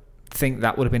don't think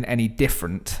that would have been any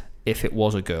different if it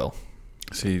was a girl.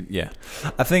 See, yeah.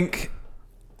 I think,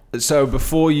 so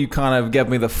before you kind of gave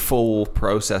me the full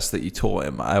process that you taught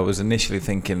him, I was initially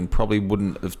thinking probably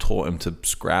wouldn't have taught him to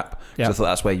scrap. Yeah. So I thought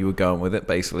that's where you were going with it,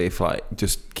 basically, if like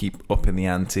just keep upping the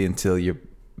ante until you're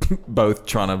both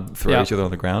trying to throw each other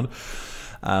on the ground.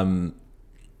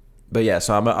 But yeah,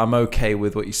 so I'm okay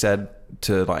with what you said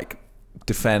to like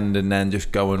defend and then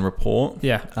just go and report.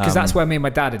 Yeah, because that's where me and my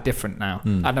dad are different now.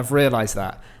 And I've realised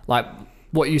that. Like,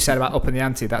 what you said about upping the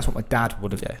ante, that's what my dad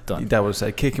would have done. Your dad would have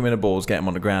said, kick him in the balls, get him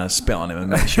on the ground and spit on him and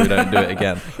make sure we don't do it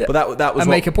again. Yeah. But that was and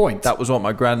make a point. That was what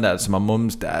my granddad, so my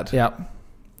mum's dad, yeah,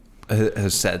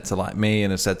 has said to like me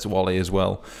and has said to Wally as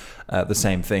well. The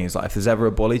same thing. It's like, if there's ever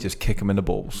a bully, just kick him in the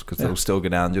balls because they'll still go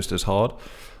down just as hard.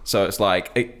 So it's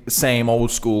like same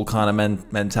old school kind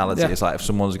of mentality. Yeah. It's like if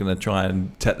someone's going to try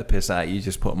and take the piss out, you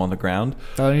just put them on the ground.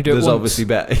 They'll only do it once. There's obviously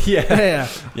better.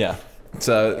 Yeah.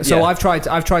 So I've tried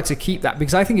to keep that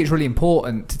because I think it's really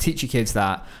important to teach your kids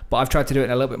that, but I've tried to do it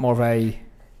in a little bit more of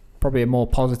probably a more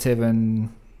positive and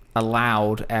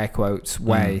allowed air quotes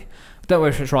way. I don't know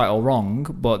if it's right or wrong,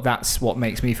 but that's what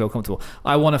makes me feel comfortable.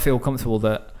 I want to feel comfortable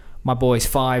that my boy's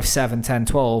 5, 7, 10,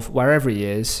 12, wherever he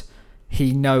is,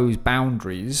 he knows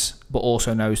boundaries, but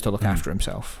also knows to look after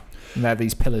himself. And they're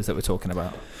these pillars that we're talking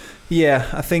about. Yeah,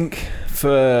 I think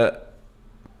for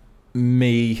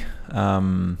me,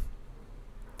 well,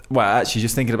 actually,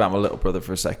 just thinking about my little brother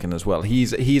for a second as well.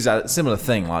 He's a similar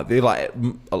thing. Like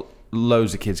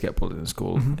loads of kids get bullied in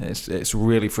school. It's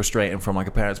really frustrating from like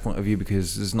a parent's point of view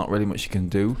because there's not really much you can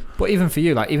do. But even for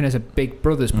you, like even as a big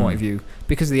brother's point of view,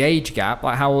 because of the age gap,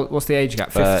 like what's the age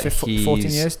gap? 14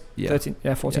 years? Yeah. 13?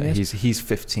 Yeah, 14 years. He's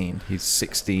 15. He's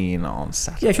 16 on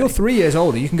Saturday. Yeah, if you're 3 years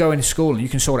older, you can go into school and you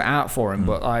can sort it out for him.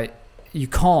 But like you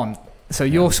can't. So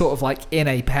you're sort of like in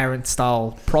a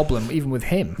parent-style problem, even with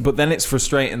him. But then it's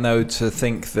frustrating, though, to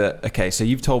think that, okay, so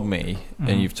you've told me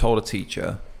and you've told a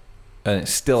teacher and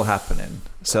it's still happening.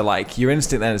 So, like, your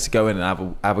instinct then is to go in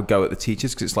and have a go at the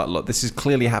teachers because it's like, look, this is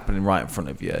clearly happening right in front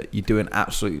of you. You're doing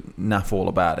absolute naff all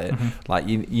about it. Like,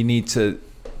 you need to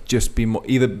just be more,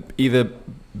 either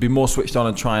be more switched on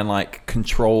and try and, like,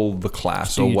 control the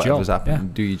class or whatever's happening,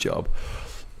 do your job.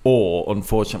 Or,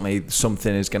 unfortunately,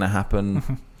 something is going to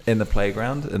happen in the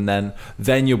playground, and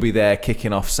then you'll be there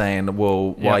kicking off saying,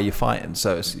 well, why are you fighting?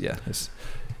 So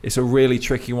it's a really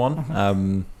tricky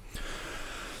one.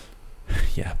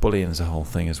 Bullying is a whole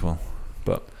thing as well,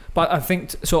 but I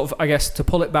think sort of, I guess, to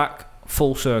pull it back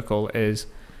full circle is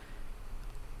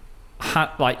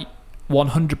like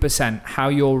 100% how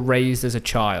you're raised as a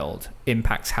child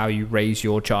impacts how you raise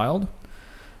your child.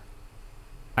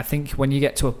 I think when you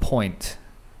get to a point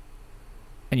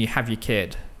and you have your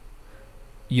kid,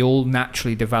 you'll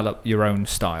naturally develop your own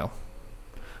style.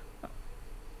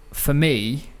 For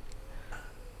me,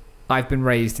 I've been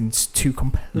raised in two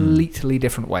completely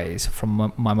different ways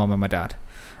from my mum and my dad.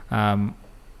 And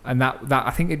that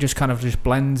I think it just kind of just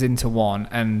blends into one,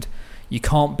 and you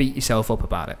can't beat yourself up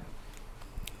about it.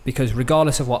 Because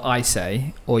regardless of what I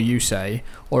say, or you say,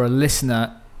 or a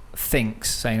listener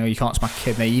thinks, saying, oh, you can't smack a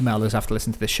kid, and they email us after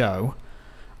listening to the show,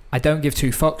 I don't give two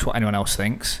fucks what anyone else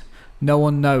thinks. No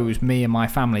one knows me and my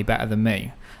family better than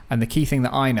me. And the key thing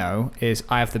that I know is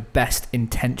I have the best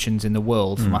intentions in the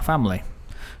world for my family.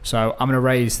 So I'm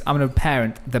going to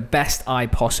parent the best I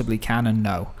possibly can and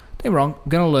know. Don't get me wrong, I'm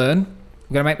going to learn,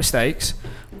 I'm going to make mistakes,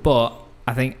 but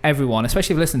I think everyone,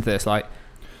 especially if you listen to this, like,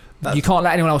 you can't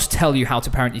let anyone else tell you how to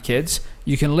parent your kids.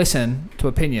 You can listen to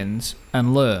opinions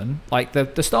and learn. Like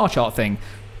the star chart thing,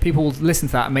 people will listen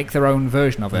to that and make their own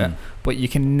version of it, but you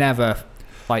can never...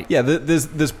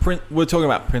 we're talking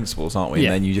about principles, aren't we? Yeah.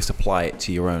 And then you just apply it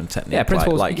to your own technique. Yeah,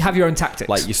 principles. Like you have your own tactics.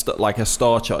 Like a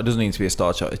star chart. It doesn't need to be a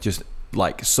star chart. It's just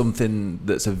like something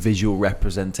that's a visual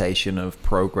representation of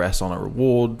progress on a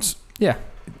rewards. Yeah.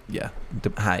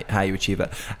 How you achieve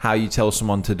that. How you tell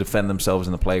someone to defend themselves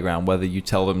in the playground. Whether you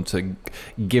tell them to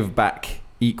give back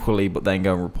equally, but then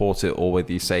go and report it, or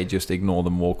whether you say just ignore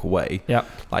them, walk away. Yeah.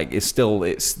 Like you're still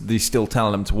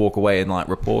telling them to walk away and like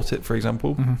report it, for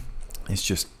example. It's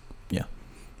just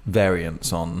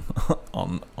variants on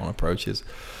approaches.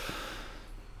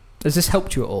 Has this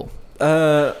helped you at all?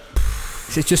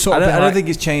 It's just I don't think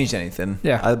it's changed anything.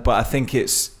 Yeah, but I think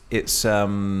it's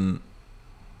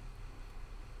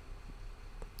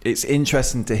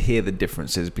interesting to hear the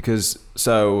differences because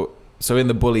so in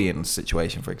the bullying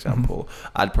situation, for example,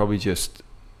 I'd probably just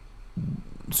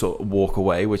sort of walk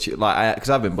away, which because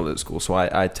I've been bullied at school, so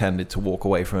I tended to walk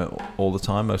away from it all the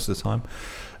time, most of the time.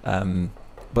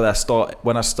 But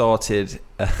when I started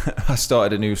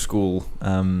a new school.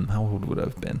 How old would I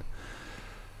have been?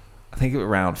 I think it was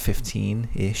around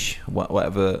 15-ish,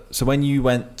 whatever. So when you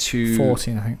went to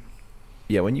 14, I think.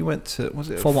 Yeah, when you went to, was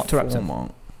it Formont to Repton?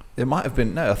 Formont? It might have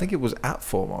been, no, I think it was at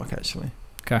Formont actually.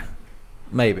 Okay.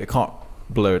 Maybe, I can't,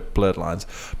 blurred lines.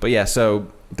 But yeah, so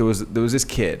there was this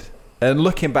kid, and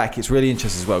looking back, it's really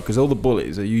interesting as well, because all the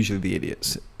bullies are usually the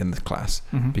idiots in the class,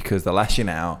 because they're lashing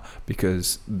out,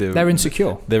 because they're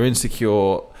insecure. They're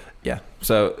insecure, yeah.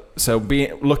 So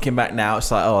looking back now,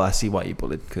 it's like, oh, I see why you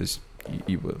bullied, because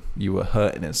you were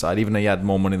hurting inside, even though you had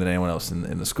more money than anyone else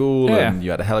in the school, and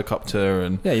you had a helicopter,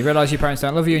 and you realise your parents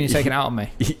don't love you, and you're taking it out on me.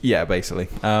 Yeah, basically.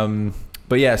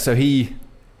 But yeah, so he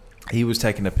was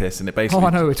taking a piss, and it basically. Oh,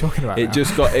 I know what we're talking about.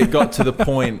 It got to the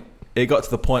point. It got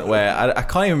to the point where I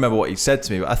can't even remember what he said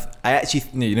to me, but I actually,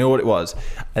 you know what it was?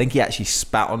 I think he actually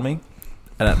spat on me,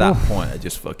 and at that point, I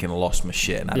just fucking lost my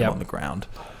shit and had him on the ground.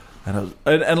 And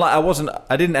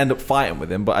I didn't end up fighting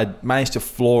with him, but I managed to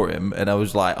floor him, and I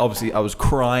was like, obviously I was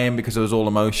crying because I was all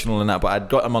emotional and that, but I'd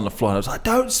got him on the floor and I was like,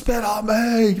 don't spit on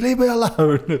me, leave me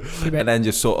alone. And then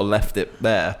just sort of left it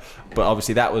there. But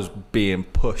obviously that was being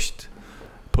pushed.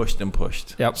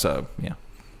 Yep. So yeah.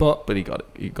 But he got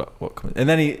what coming. And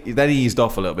then he eased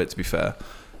off a little bit, to be fair.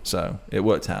 So it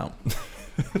worked out.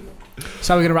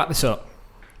 So we're gonna wrap this up.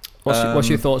 What's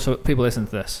your thoughts for people listening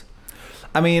to this?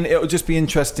 I mean, it would just be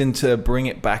interesting to bring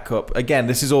it back up again.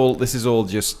 These are all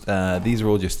just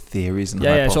theories and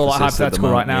hypotheses. It's all like hypothetical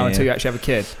right now until you actually have a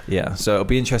kid. Yeah, so it'll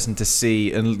be interesting to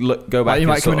see and go back. You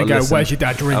might come in and go, "Where's your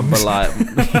dad's rings?"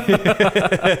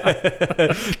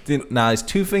 Now, is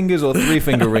 2 fingers or 3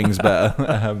 finger rings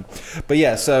better? But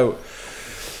yeah, so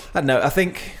I don't know. I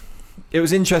think it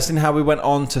was interesting how we went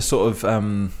on to sort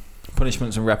of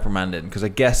punishments and reprimanding, because I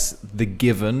guess the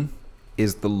given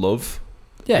is the love.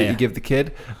 You give the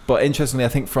kid. But interestingly, I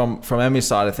think from Emmy's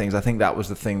side of things, I think that was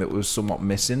the thing that was somewhat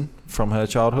missing from her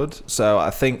childhood. So I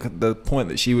think the point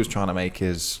that she was trying to make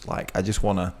is like, I just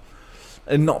want to,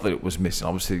 and not that it was missing,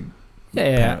 obviously. No,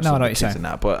 I know what you're saying.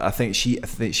 But I think she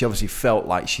obviously felt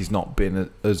like she's not been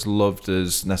as loved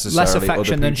as necessarily. Less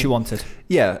affection than she wanted.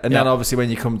 Yeah, and then obviously when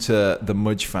you come to the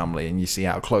Mudge family and you see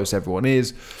how close everyone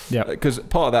is, because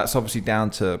part of that's obviously down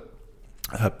to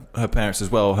her parents as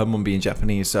well, her mum being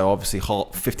Japanese, so obviously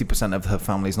 50% of her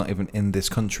family is not even in this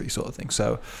country, sort of thing.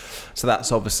 So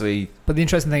that's obviously. But the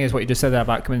interesting thing is what you just said there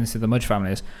about coming into the Mudge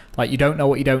family is like, you don't know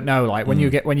what you don't know. Like when you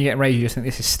get raised, you just think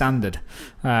this is standard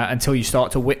until you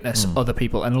start to witness other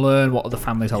people and learn what other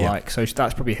families are like. So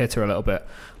that's probably hit her a little bit.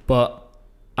 But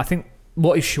I think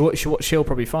what she'll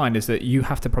probably find is that you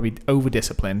have to probably over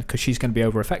discipline because she's going to be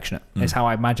over affectionate. Is how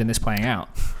I imagine this playing out.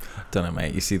 Don't know,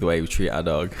 mate. You see the way we treat our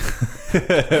dog.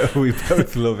 We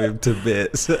both love him to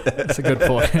bits. That's a good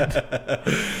point.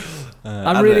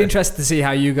 I'm really interested to see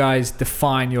how you guys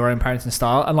define your own parenting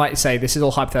style. And like you say, this is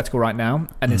all hypothetical right now,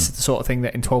 and it's the sort of thing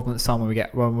that in 12 months' time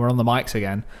when we're on the mics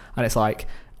again, and it's like,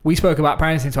 we spoke about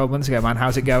parenting 12 months ago, man.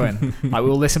 How's it going? Like,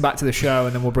 we'll listen back to the show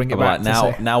and then we'll bring it back.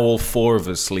 Now all 4 of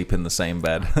us sleep in the same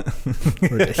bed.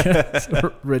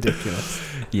 Ridiculous.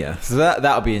 Yeah, so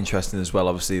that'll be interesting as well.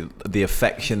 Obviously, the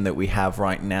affection that we have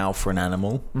right now for an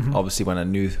animal. Obviously,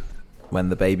 when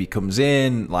the baby comes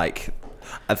in, like,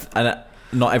 and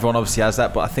not everyone obviously has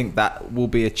that, but I think that will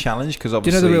be a challenge because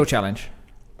obviously. Do you know the real challenge?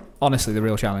 Honestly, the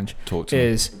real challenge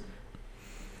is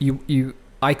you.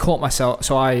 I caught myself,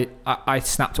 so I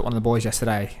snapped at one of the boys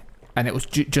yesterday, and it was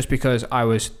just because I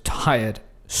was tired,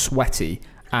 sweaty,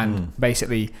 and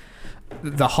basically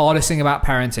the hardest thing about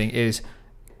parenting is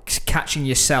catching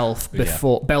yourself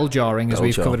before bell jarring, as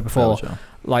we've covered before,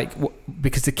 like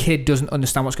because the kid doesn't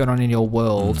understand what's going on in your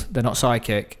world. They're not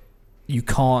psychic. You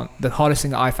can't. The hardest thing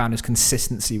that I found is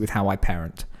consistency with how I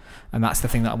parent, and that's the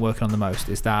thing that I'm working on the most.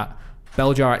 Is that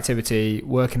bell jar activity,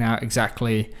 working out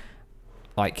exactly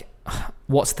like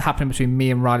what's happening between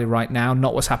me and Riley right now,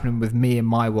 not what's happening with me in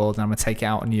my world, and I'm gonna take it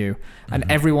out on you. And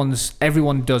everyone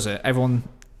does it. Everyone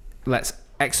lets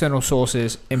external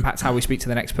sources impact how we speak to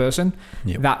the next person.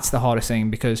 That's the hardest thing,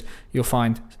 because you'll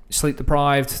find sleep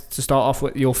deprived to start off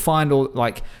with. You'll find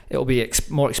it'll be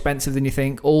more expensive than you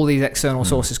think. All these external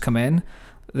sources come in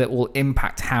that will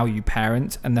impact how you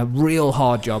parent, and the real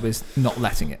hard job is not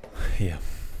letting it. Yeah.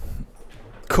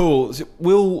 Cool. So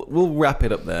we'll wrap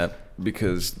it up there,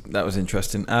 because that was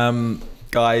interesting.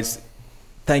 Guys,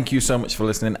 thank you so much for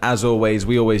listening. As always,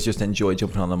 we always just enjoy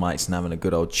jumping on the mics and having a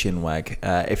good old chin wag.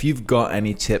 If you've got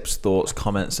any tips, thoughts,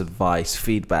 comments, advice,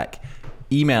 feedback,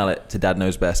 email it to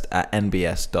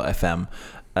dadknowsbest@nbs.fm.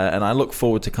 And I look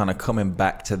forward to kind of coming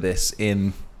back to this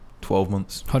in 12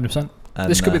 months. 100%.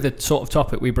 This could be the sort of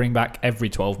topic we bring back every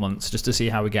 12 months just to see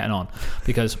how we're getting on.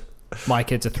 Because my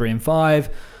kids are 3 and 5.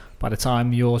 By the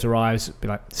time yours arrives, it'll be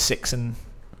like 6 and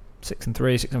 6 and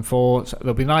 3, 6 and 4. So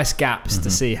there'll be nice gaps to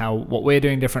see what we're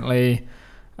doing differently.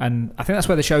 And I think that's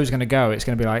where the show's going to go. It's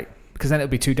going to be like, because then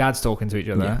it'll be two dads talking to each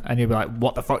other, and you'll be like,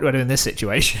 what the fuck do I do in this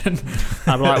situation?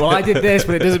 I'm like, well, I did this,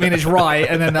 but it doesn't mean it's right.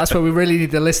 And then that's where we really need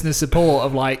the listener support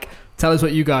of like, tell us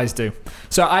what you guys do.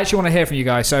 So I actually want to hear from you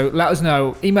guys. So let us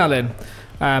know, email in.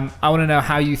 I want to know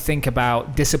how you think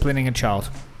about disciplining a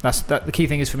child. The key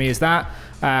thing is for me is that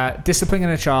disciplining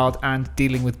a child and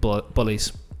dealing with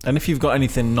bullies. And if you've got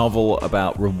anything novel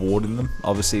about rewarding them,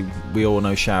 obviously we all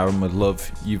know Sharon would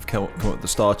love, you've come up with the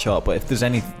star chart, but if there's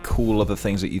any cool other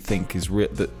things that you think is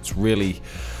that's really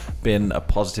been a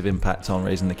positive impact on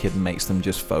raising the kid and makes them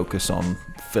just focus on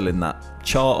filling that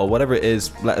chart or whatever it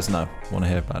is, let us know. I want to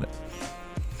hear about it.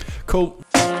 Cool.